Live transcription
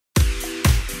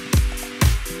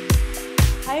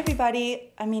Hi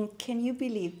everybody, I mean, can you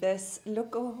believe this?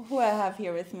 Look who I have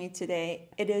here with me today.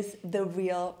 It is the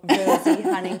real Rosie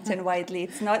Huntington Whiteley.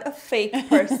 It's not a fake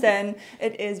person,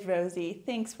 it is Rosie.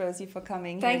 Thanks Rosie for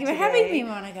coming Thank here you for today. having me,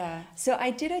 Monika. So I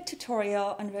did a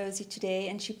tutorial on Rosie today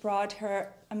and she brought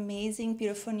her amazing,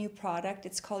 beautiful new product.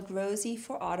 It's called Rosie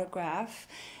for Autograph.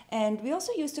 And we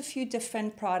also used a few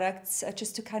different products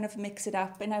just to kind of mix it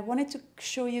up. And I wanted to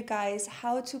show you guys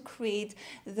how to create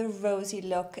the Rosie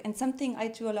look. And something I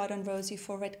do a lot on Rosie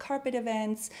for red carpet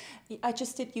events. I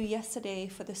just did you yesterday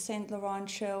for the Saint Laurent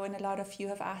show, and a lot of you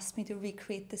have asked me to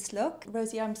recreate this look.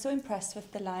 Rosie, I'm so impressed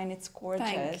with the line. It's gorgeous.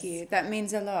 Thank you. That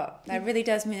means a lot. That really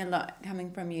does mean a lot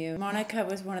coming from you. Monika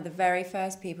was one of the very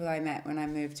first people I met when I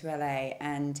moved to LA,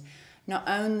 and not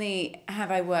only have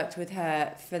I worked with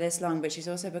her for this long, but she's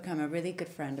also become a really good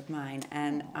friend of mine,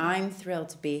 and I'm thrilled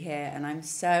to be here, and I'm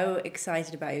so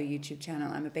excited about your YouTube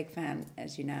channel. I'm a big fan,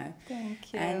 as you know.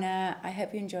 Thank you. And I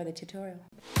hope you enjoy the tutorial.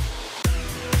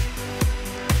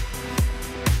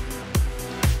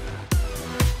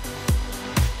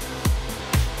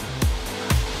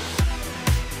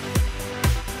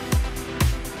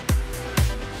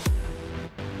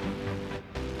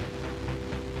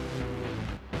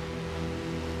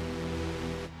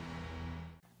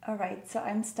 All right, so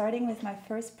I'm starting with my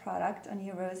first product on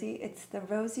you, Rosie. It's the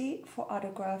Rosie for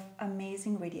Autograph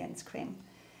Amazing Radiance Cream.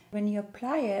 When you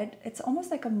apply it, it's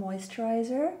almost like a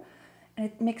moisturizer, and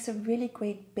it makes a really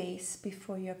great base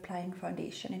before you're applying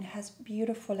foundation. It has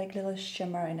beautiful like little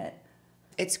shimmer in it.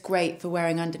 It's great for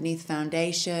wearing underneath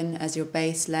foundation as your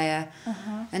base layer.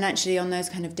 And actually on those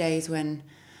kind of days when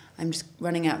I'm just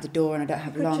running out the door and I don't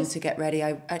have long to get ready,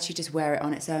 I actually just wear it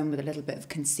on its own with a little bit of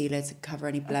concealer to cover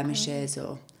any blemishes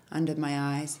or under my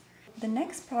eyes. The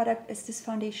next product is this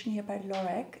foundation here by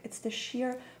Lorec. It's the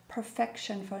Sheer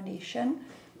Perfection Foundation.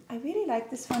 I really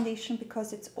like this foundation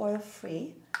because it's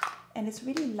oil-free and it's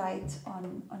really light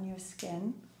on your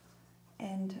skin,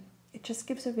 and it just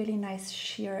gives a really nice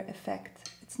sheer effect.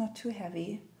 It's not too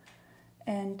heavy.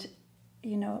 And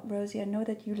you know, Rosie, I know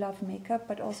that you love makeup,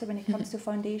 but also when it comes to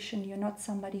foundation, you're not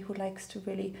somebody who likes to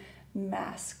really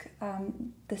mask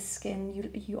the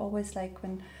skin. You always like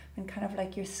when kind of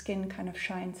like your skin kind of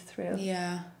shines through.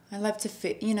 Yeah, I love to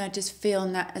feel, you know, just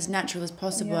feel as natural as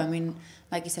possible. Yeah. I mean,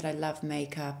 like you said, I love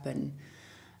makeup and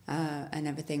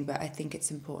everything, but I think it's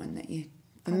important that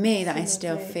for me, that I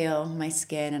still feel my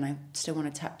skin and I still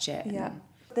want to touch it. Yeah.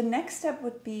 The next step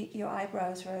would be your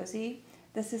eyebrows, Rosie.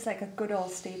 This is like a good old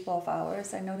staple of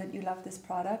ours. I know that you love this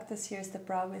product. This here is the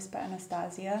Brow Wiz by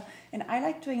Anastasia. And I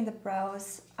like doing the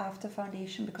brows after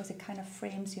foundation because it kind of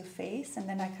frames your face, and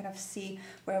then I kind of see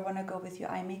where I want to go with your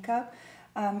eye makeup.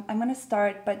 I'm going to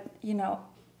start, but you know,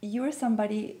 you're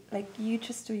somebody, like you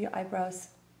just do your eyebrows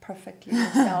perfectly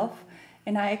yourself.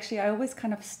 And I always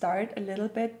kind of start a little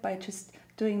bit by just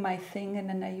doing my thing, and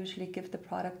then I usually give the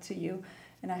product to you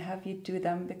and I have you do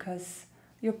them because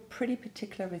you're pretty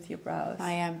particular with your brows.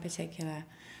 I am particular,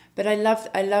 but I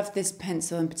love this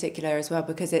pencil in particular as well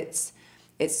because it's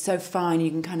so fine.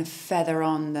 You can kind of feather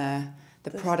on the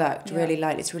product really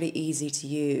light. It's really easy to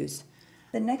use.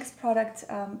 The next product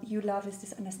you love is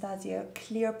this Anastasia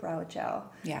Clear Brow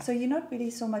Gel. Yeah. So you're not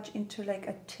really so much into like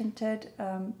a tinted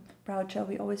brow gel.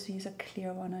 We always use a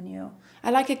clear one on you. I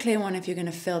like a clear one if you're going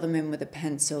to fill them in with a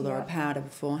pencil or a powder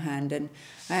beforehand. And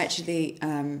I actually,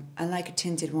 I like a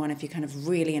tinted one if you're kind of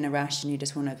really in a rush and you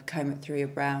just want to comb it through your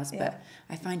brows. But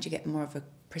I find you get more of a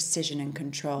precision and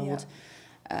controlled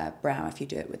brow if you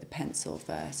do it with a pencil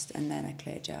first and then a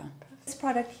clear gel. This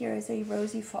product here is a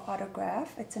Rosie for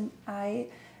Autograph. It's an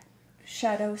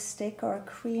eyeshadow stick or a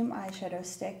cream eyeshadow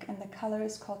stick, and the color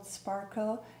is called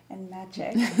Sparkle and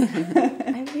Magic.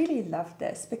 I really love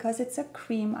this because it's a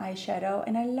cream eyeshadow,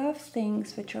 and I love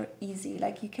things which are easy.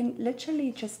 Like you can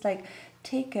literally just like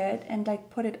take it and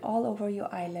like put it all over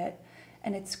your eyelid,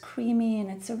 and it's creamy,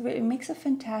 and it makes a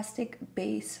fantastic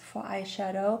base for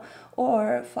eyeshadow,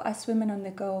 or for us women on the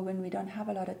go when we don't have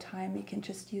a lot of time, you can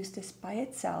just use this by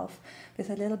itself with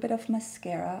a little bit of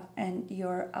mascara and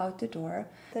you're out the door.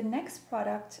 The next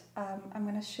product I'm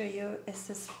going to show you is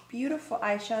this beautiful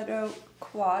eyeshadow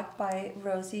quad by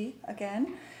Rosie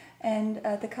again. And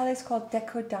the color is called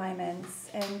Deco Diamonds,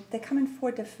 and they come in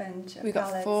 4 different palettes. We've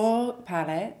got 4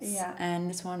 palettes, and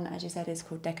this one, as you said, is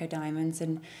called Deco Diamonds,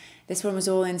 and this one was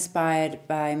all inspired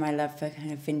by my love for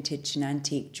kind of vintage and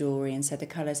antique jewellery, and so the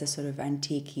colours are sort of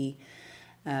antique-y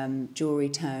jewellery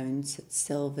tones,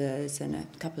 silvers and a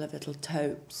couple of little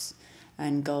taupes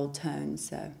and gold tones.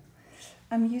 So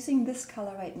I'm using this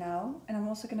color right now, and I'm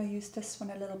also going to use this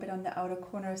one a little bit on the outer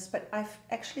corners, but I've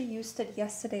actually used it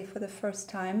yesterday for the first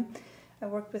time. I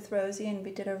worked with Rosie and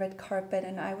we did a red carpet,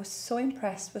 and I was so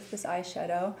impressed with this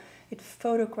eyeshadow. It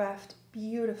photographed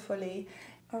beautifully.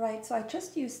 All right, so I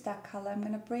just used that color. I'm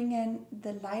going to bring in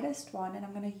the lightest one, and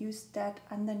I'm going to use that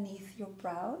underneath your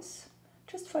brows,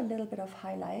 just for a little bit of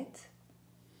highlight.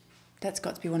 That's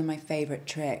got to be one of my favourite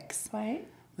tricks. Right?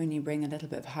 When you bring a little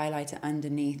bit of highlighter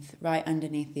underneath, right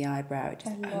underneath the eyebrow, it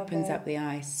just opens up the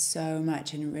eye so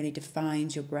much and really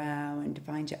defines your brow and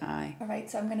defines your eye. All right,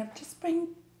 so I'm going to just bring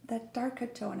that darker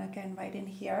tone again right in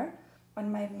here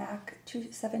on my MAC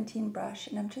 217 brush,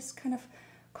 and I'm just kind of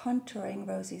contouring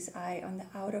Rosie's eye on the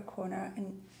outer corner,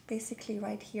 and basically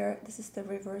right here, this is the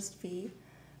reversed V.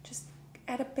 Just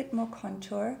add a bit more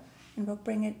contour and we'll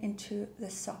bring it into the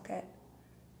socket.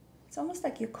 It's almost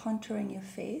like you're contouring your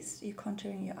face, you're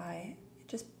contouring your eye,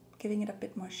 just giving it a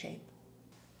bit more shape.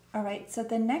 All right, so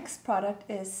the next product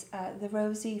is the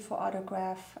Rosie for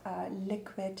Autograph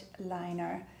Liquid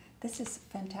Liner. This is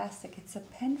fantastic. It's a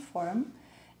pen form,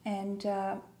 and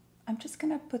I'm just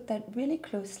gonna put that really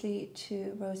closely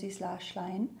to Rosie's lash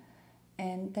line,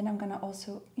 and then I'm gonna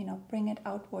also, bring it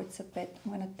outwards a bit.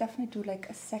 I'm gonna definitely do like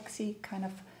a sexy kind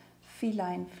of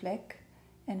feline flick,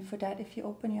 and for that, if you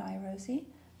open your eye, Rosie,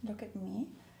 look at me.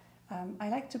 I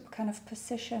like to kind of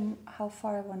position how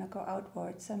far I want to go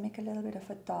outwards. So I make a little bit of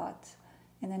a dot,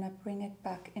 and then I bring it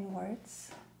back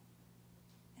inwards,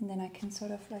 and then I can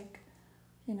sort of like,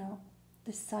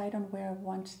 decide on where I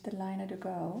want the liner to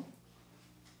go.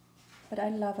 But I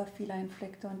love a feline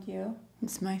flick, don't you?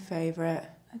 It's my favourite.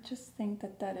 I just think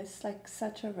that is like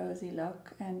such a Rosie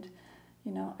look, and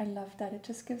I love that. It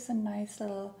just gives a nice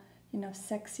little,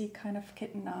 sexy kind of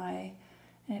kitten eye,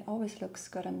 and it always looks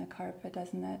good on the carpet,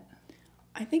 doesn't it?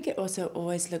 I think it also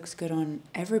always looks good on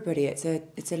everybody. It's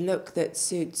a look that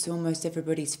suits almost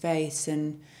everybody's face,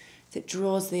 and it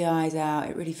draws the eyes out,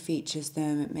 it really features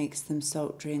them, it makes them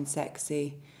sultry and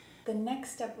sexy. The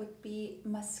next step would be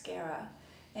mascara.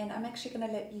 And I'm actually going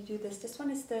to let you do this. This one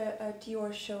is the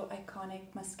Dior Show Iconic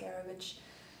Mascara, which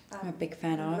I'm a big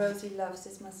fan of. Rosie loves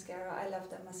this mascara. I love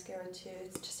that mascara too.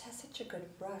 It just has such a good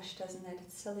brush, doesn't it?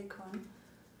 It's silicone.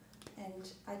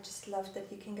 And I just love that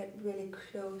you can get really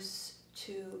close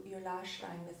to your lash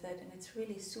line with it, and it's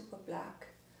really super black.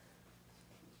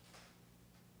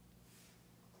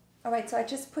 All right, so I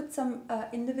just put some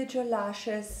individual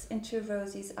lashes into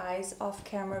Rosie's eyes off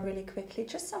camera really quickly,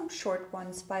 just some short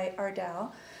ones by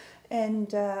Ardell.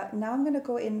 And now I'm going to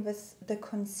go in with the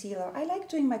concealer. I like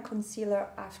doing my concealer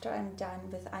after I'm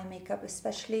done with eye makeup,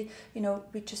 especially,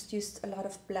 we just used a lot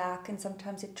of black and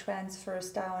sometimes it transfers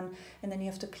down and then you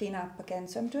have to clean up again.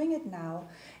 So I'm doing it now.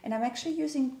 And I'm actually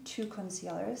using two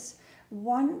concealers.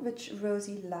 One which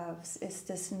Rosie loves is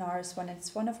this NARS one.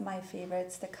 It's one of my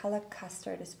favorites. The color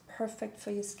Custard is perfect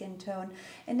for your skin tone.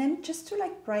 And then just to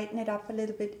like brighten it up a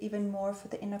little bit even more for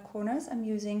the inner corners, I'm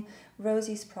using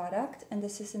Rosie's product, and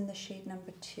this is in the shade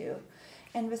number 2.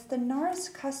 And with the NARS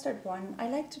Custard one, I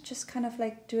like to just kind of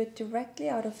like do it directly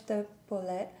out of the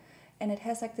bullet, and it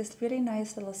has like this really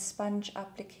nice little sponge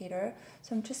applicator.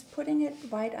 So I'm just putting it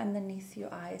right underneath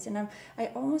your eyes, and I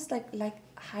almost like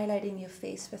highlighting your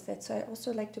face with it. So I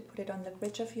also like to put it on the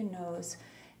bridge of your nose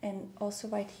and also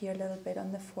right here a little bit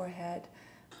on the forehead.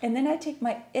 And then I take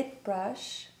my IT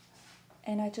brush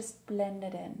and I just blend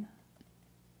it in.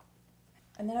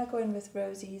 And then I go in with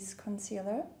Rosie's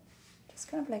concealer, just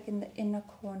kind of like in the inner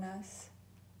corners.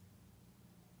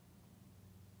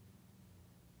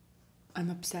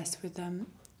 I'm obsessed with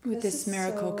this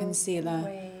miracle so concealer.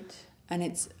 Great. And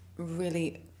it's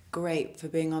really great for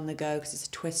being on the go because it's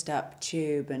a twist up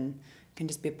tube and can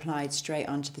just be applied straight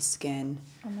onto the skin.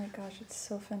 Oh my gosh, it's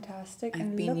so fantastic.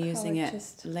 I've been using it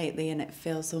lately, and it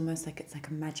feels almost like it's like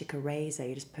a magic eraser.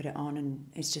 You just put it on and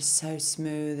it's just so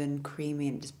smooth and creamy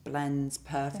and it just blends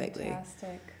perfectly.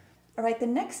 Fantastic. All right, the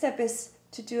next step is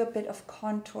to do a bit of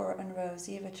contour on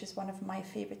Rosie, which is one of my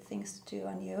favorite things to do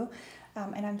on you.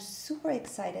 And I'm super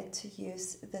excited to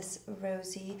use this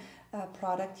Rosie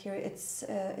product here.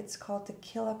 It's called the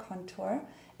Killer Contour.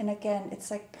 And again, it's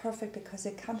like perfect because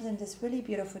it comes in this really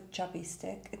beautiful chubby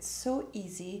stick. It's so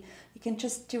easy. You can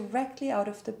just directly out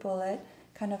of the bullet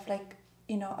kind of like,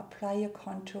 apply your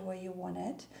contour where you want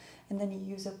it. And then you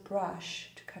use a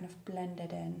brush to kind of blend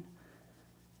it in.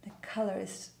 The color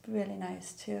is really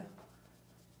nice too.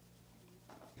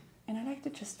 And I like to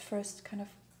just first kind of,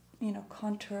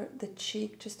 contour the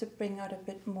cheek just to bring out a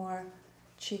bit more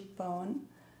cheekbone.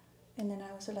 And then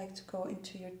I also like to go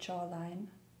into your jawline.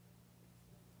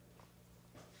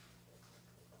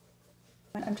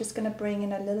 I'm just going to bring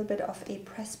in a little bit of a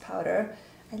press powder.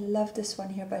 I love this one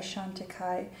here by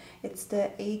Chantecaille. It's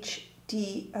the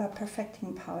HD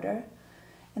Perfecting Powder.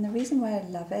 And the reason why I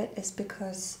love it is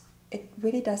because it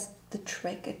really does the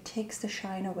trick. It takes the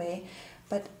shine away,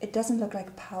 but it doesn't look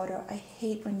like powder. I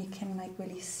hate when you can like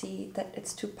really see that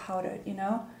it's too powdered, you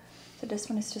know? So this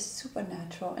one is just super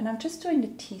natural. And I'm just doing the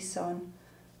T-zone.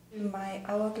 My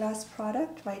Hourglass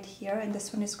product right here, and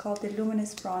this one is called the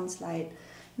Luminous Bronze Light.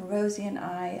 And Rosie and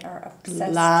I are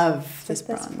obsessed with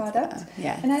this product.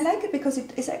 Yeah. And I like it because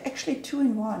it is actually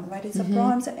 2-in-1, right? It's a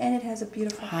bronzer and it has a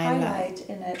beautiful highlight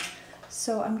in it.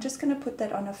 So I'm just going to put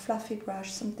that on a fluffy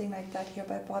brush, something like that here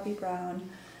by Bobbi Brown.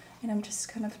 And I'm just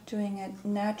kind of doing it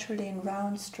naturally in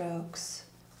round strokes,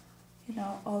 you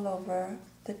know, all over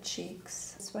the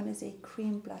cheeks. This one is a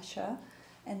cream blusher,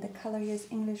 and the color here is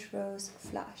English Rose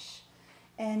Flush.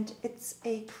 And it's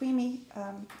a creamy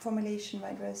formulation,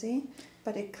 right, Rosie?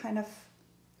 But it kind of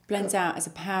blends out as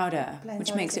a powder,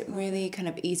 which makes it really kind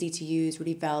of easy to use,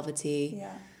 really velvety.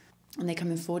 Yeah. And they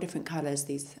come in 4 different colours,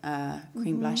 these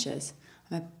cream blushes.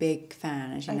 I'm a big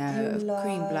fan, as you know, of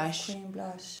cream blush.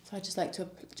 So I just like to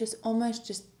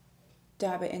just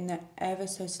dab it in there ever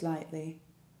so slightly.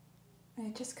 And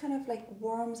it just kind of like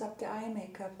warms up the eye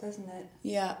makeup, doesn't it?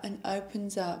 Yeah, and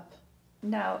opens up.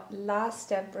 Now, last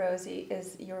step, Rosie,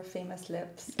 is your famous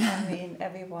lips. I mean,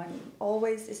 everyone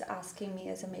always is asking me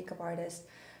as a makeup artist,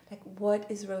 like, what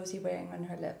is Rosie wearing on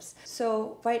her lips?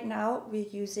 So right now we're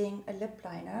using a lip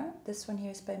liner. This one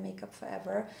here is by Makeup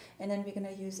Forever. And then we're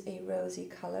going to use a rosy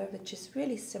color, which is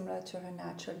really similar to her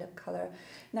natural lip color.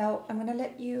 Now, I'm going to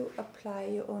let you apply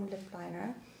your own lip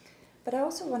liner. But I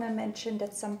also want to mention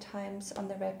that sometimes on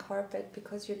the red carpet,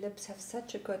 because your lips have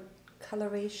such a good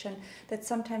coloration, that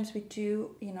sometimes we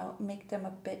do, you know, make them a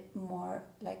bit more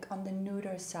like on the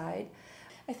nuder side.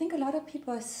 I think a lot of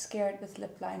people are scared with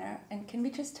lip liner, and can we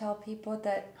just tell people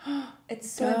that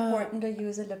it's so important to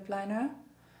use a lip liner?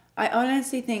 I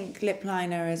honestly think lip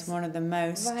liner is one of the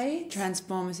most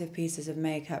transformative pieces of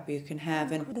makeup you can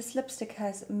have. And this lipstick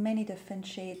has many different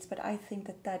shades, but I think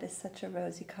that that is such a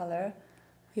rosy color.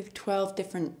 We have 12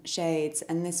 different shades,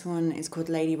 and this one is called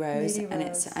Lady Rose, and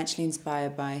it's actually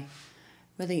inspired by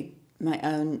really my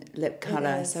own lip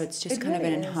colour, so it's just kind of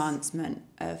an enhancement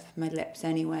of my lips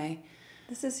anyway.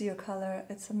 This is your colour,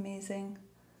 it's amazing.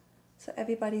 So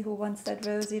everybody who wants that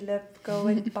rosy lip, go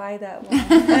and buy that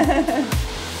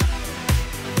one.